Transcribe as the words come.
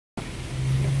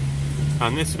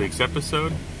on this week's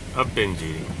episode of Binge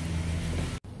Eating.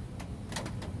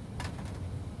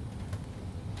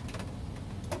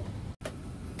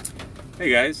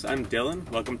 Hey guys, I'm Dylan.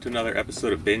 Welcome to another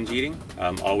episode of Binge Eating.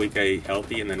 All week I eat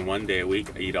healthy, and then one day a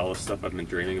week I eat all the stuff I've been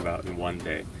dreaming about in one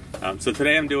day. So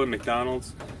today I'm doing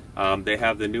McDonald's. They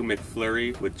have the new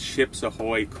McFlurry with Chips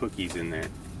Ahoy cookies in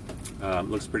there.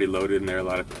 Looks pretty loaded in there, a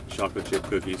lot of chocolate chip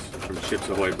cookies from Chips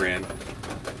Ahoy brand.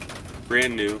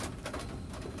 Brand new.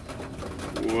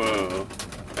 Whoa,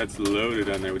 that's loaded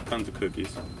on there with tons of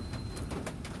cookies.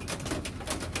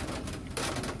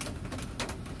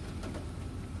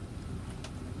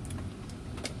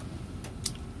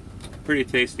 Pretty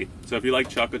tasty. So if you like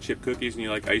chocolate chip cookies and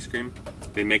you like ice cream,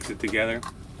 they mix it together.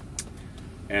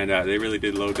 And they really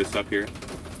did load this up here.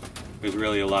 There's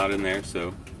really a lot in there.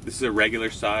 So this is a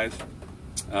regular size.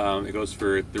 It goes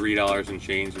for $3 and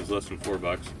change. It's less than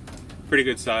 $4. Pretty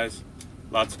good size.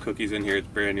 Lots of cookies in here. It's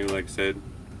brand new, like I said.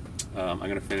 I'm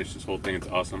going to finish this whole thing. It's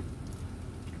awesome.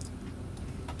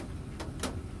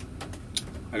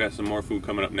 I got some more food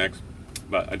coming up next,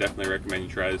 but I definitely recommend you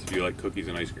try this if you like cookies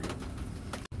and ice cream.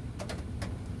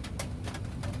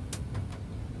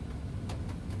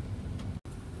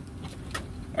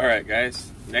 Alright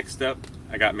guys, next up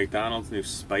I got McDonald's new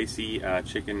spicy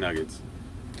chicken nuggets.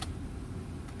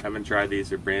 Haven't tried these,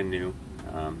 they're brand new.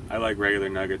 I like regular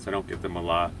nuggets, I don't get them a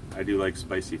lot. I do like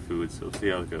spicy food, so we'll see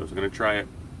how it goes. I'm going to try it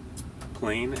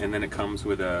plain, and then it comes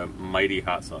with a mighty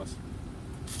hot sauce.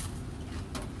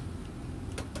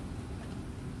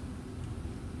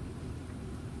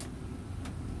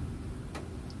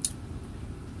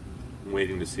 I'm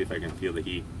waiting to see if I can feel the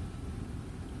heat.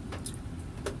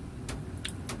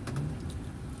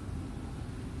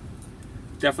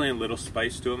 Definitely a little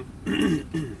spice to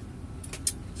them.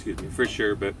 Excuse me, for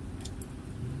sure, but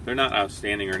they're not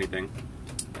outstanding or anything.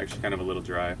 Actually kind of a little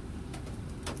dry.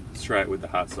 Let's try it with the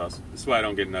hot sauce. This is why I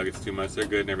don't get nuggets too much. They're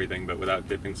good and everything, but without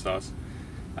dipping sauce,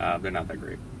 they're not that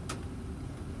great.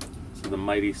 So the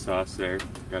mighty sauce there,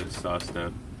 got it sauced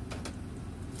up.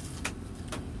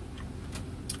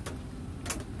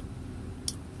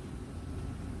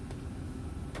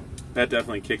 That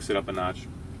definitely kicks it up a notch.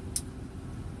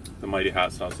 The mighty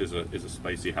hot sauce is a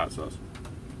spicy hot sauce.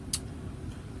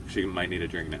 She might need a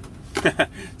drink now.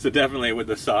 So definitely with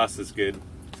the sauce, it's good.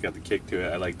 It's got the kick to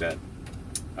it. I like that.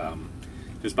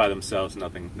 Just by themselves,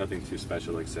 nothing too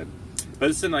special, like I said. But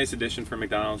it's a nice addition for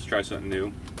McDonald's. Try something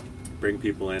new. Bring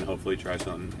people in. Hopefully, try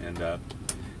something. And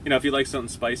you know, if you like something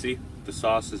spicy, the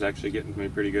sauce is actually getting to me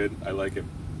pretty good. I like it.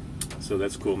 So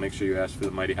that's cool. Make sure you ask for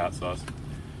the mighty hot sauce.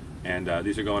 And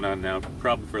these are going on now,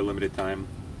 probably for a limited time.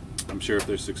 I'm sure if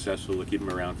they're successful, we'll keep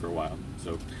them around for a while.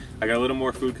 So I got a little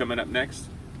more food coming up next,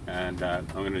 and I'm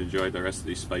going to enjoy the rest of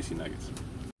these spicy nuggets.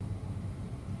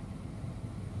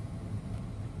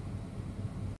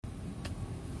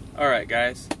 Alright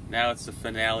guys, now it's the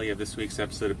finale of this week's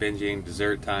episode of Binge Eating,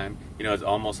 dessert time. You know, it's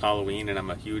almost Halloween, and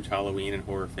I'm a huge Halloween and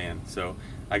horror fan. So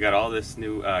I got all this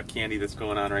new candy that's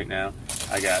going on right now.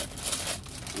 I got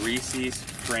Reese's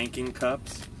Franken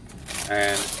Cups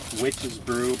and Witch's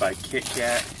Brew by Kit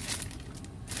Kat.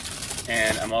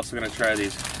 And I'm also going to try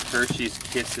these Hershey's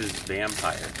Kisses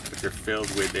Vampire, which are filled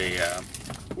with a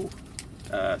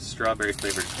strawberry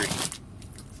flavored cream. So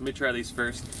let me try these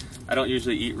first. I don't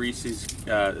usually eat Reese's,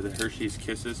 the Hershey's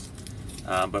Kisses,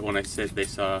 but when I said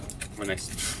sorry,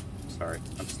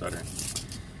 I'm stuttering.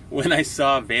 When I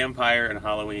saw Vampire and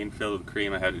Halloween filled with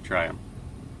cream, I had to try them.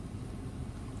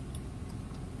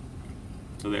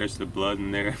 So there's the blood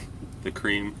in there, the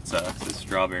cream, it's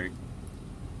strawberry.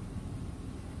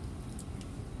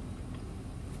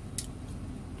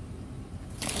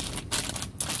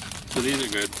 So these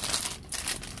are good.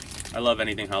 I love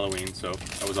anything Halloween, so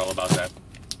I was all about that.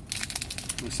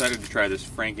 I'm excited to try this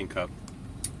Franken Cup.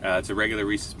 It's a regular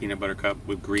Reese's Peanut Butter Cup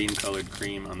with green colored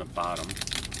cream on the bottom.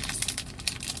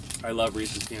 I love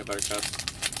Reese's Peanut Butter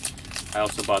Cups. I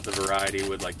also bought the variety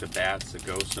with like the bats, the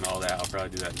ghosts, and all that. I'll probably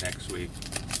do that next week.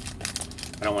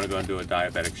 I don't want to go into a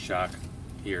diabetic shock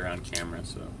here on camera,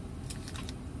 so.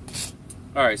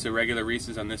 Alright, so regular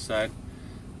Reese's on this side.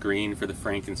 Green for the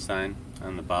Frankenstein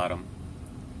on the bottom.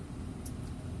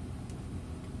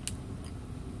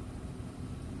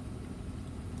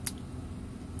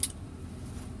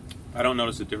 I don't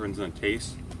notice a difference in the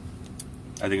taste.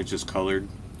 I think it's just colored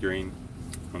green.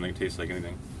 I don't think it tastes like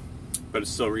anything. But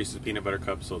it's still Reese's Peanut Butter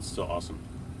Cup, so it's still awesome.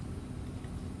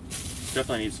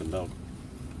 Definitely needs some milk.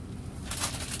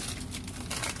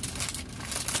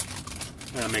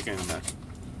 And I'm making a mess.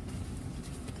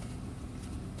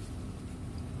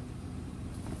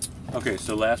 Okay,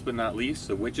 so last but not least,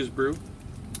 the Witch's Brew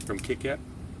from Kit Kat.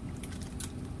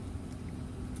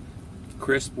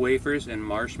 crisp wafers and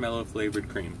marshmallow flavored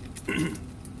cream.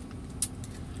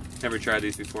 Never tried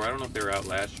these before. I don't know if they were out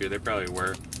last year. They probably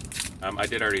were. I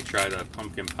did already try the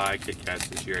pumpkin pie Kit Kats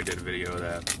this year. I did a video of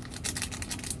that.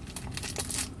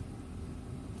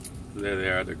 There they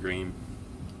are, they're green.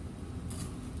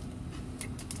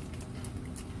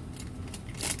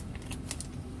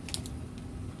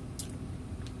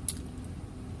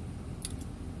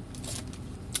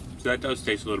 So that does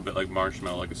taste a little bit like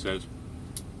marshmallow, like it says.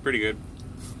 Pretty good.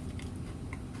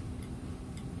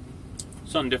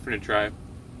 Something different to try.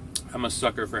 I'm a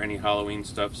sucker for any Halloween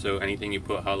stuff, so anything you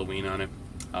put Halloween on it,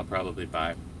 I'll probably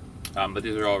buy. But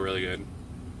these are all really good.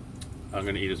 I'm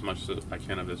going to eat as much as I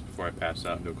can of this before I pass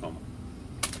out and go coma.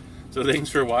 So thanks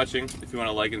for watching. If you want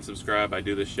to like and subscribe, I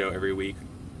do this show every week.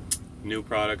 New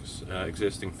products,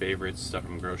 existing favorites, stuff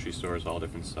from grocery stores, all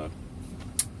different stuff.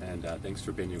 And thanks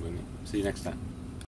for binging with me. See you next time.